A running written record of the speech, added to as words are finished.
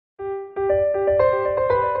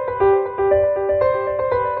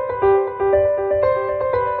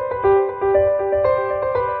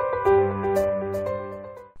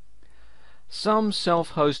Some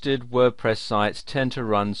self-hosted WordPress sites tend to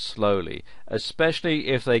run slowly, especially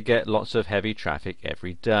if they get lots of heavy traffic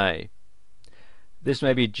every day. This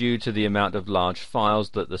may be due to the amount of large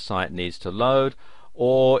files that the site needs to load,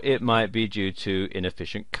 or it might be due to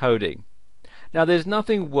inefficient coding. Now, there's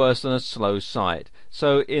nothing worse than a slow site,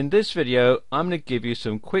 so in this video I'm going to give you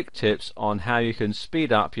some quick tips on how you can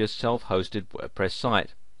speed up your self-hosted WordPress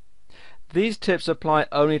site. These tips apply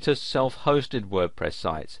only to self-hosted WordPress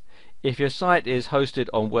sites. If your site is hosted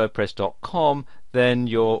on WordPress.com, then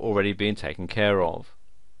you're already being taken care of.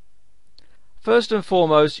 First and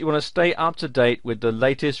foremost, you want to stay up to date with the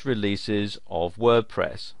latest releases of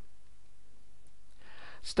WordPress.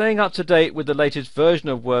 Staying up to date with the latest version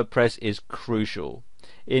of WordPress is crucial.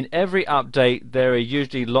 In every update there are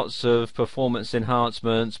usually lots of performance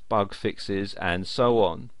enhancements, bug fixes, and so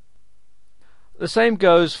on. The same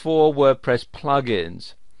goes for WordPress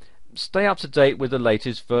plugins. Stay up to date with the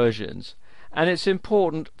latest versions, and it's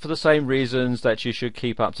important for the same reasons that you should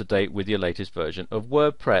keep up to date with your latest version of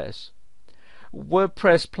WordPress.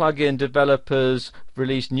 WordPress plugin developers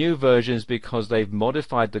release new versions because they've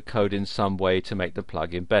modified the code in some way to make the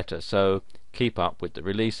plugin better, so keep up with the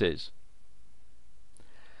releases.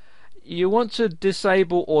 You want to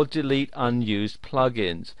disable or delete unused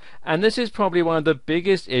plugins, and this is probably one of the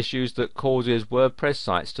biggest issues that causes WordPress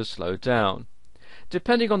sites to slow down.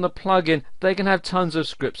 Depending on the plugin, they can have tons of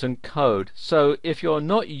scripts and code, so if you're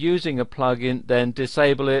not using a plugin, then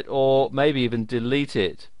disable it or maybe even delete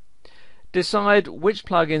it. Decide which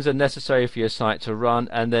plugins are necessary for your site to run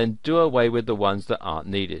and then do away with the ones that aren't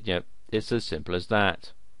needed. It's as simple as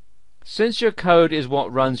that. Since your code is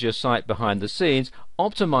what runs your site behind the scenes,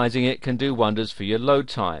 optimizing it can do wonders for your load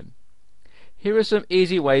time. Here are some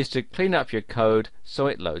easy ways to clean up your code so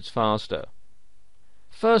it loads faster.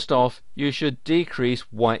 First off, you should decrease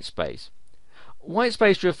whitespace.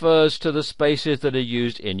 Whitespace refers to the spaces that are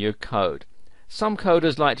used in your code. Some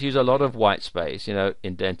coders like to use a lot of whitespace,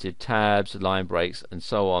 indented tabs, line breaks, and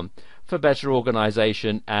so on, for better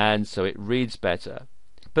organization and so it reads better.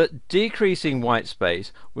 But decreasing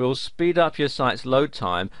whitespace will speed up your site's load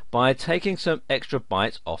time by taking some extra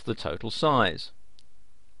bytes off the total size.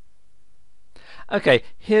 Okay,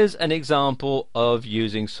 here's an example of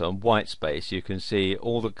using some whitespace. You can see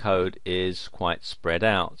all the code is quite spread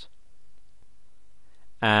out.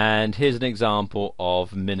 And here's an example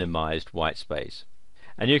of minimized whitespace.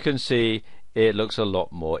 And you can see it looks a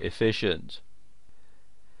lot more efficient.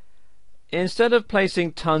 Instead of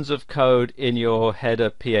placing tons of code in your header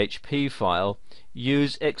PHP file,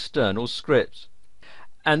 use external scripts.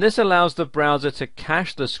 And this allows the browser to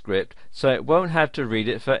cache the script so it won't have to read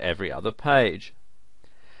it for every other page.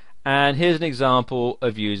 And here's an example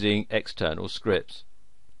of using external scripts.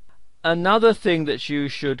 Another thing that you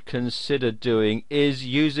should consider doing is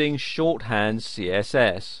using shorthand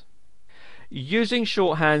CSS. Using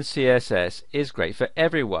shorthand CSS is great for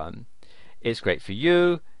everyone. It's great for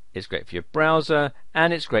you, it's great for your browser,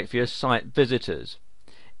 and it's great for your site visitors.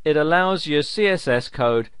 It allows your CSS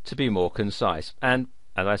code to be more concise, and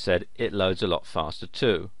as I said, it loads a lot faster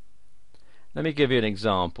too. Let me give you an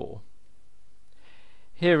example.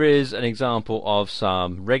 Here is an example of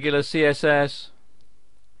some regular CSS.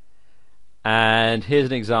 And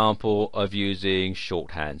here's an example of using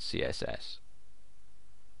shorthand CSS.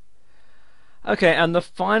 Okay, and the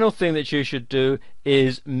final thing that you should do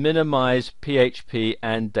is minimize PHP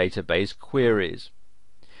and database queries.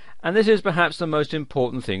 And this is perhaps the most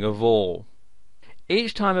important thing of all.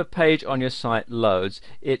 Each time a page on your site loads,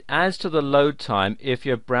 it adds to the load time if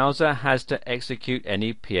your browser has to execute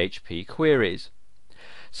any PHP queries.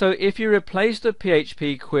 So if you replace the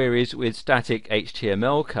PHP queries with static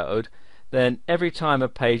HTML code, then every time a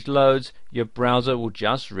page loads, your browser will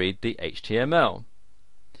just read the HTML.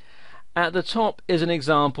 At the top is an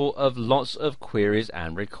example of lots of queries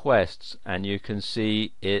and requests, and you can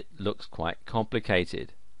see it looks quite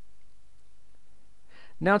complicated.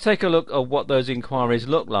 Now take a look at what those inquiries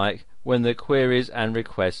look like when the queries and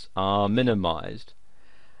requests are minimized.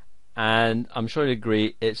 And I'm sure you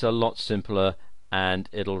agree it's a lot simpler and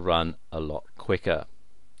it'll run a lot quicker.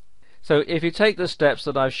 So if you take the steps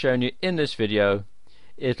that I've shown you in this video,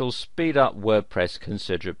 it'll speed up WordPress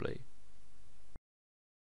considerably.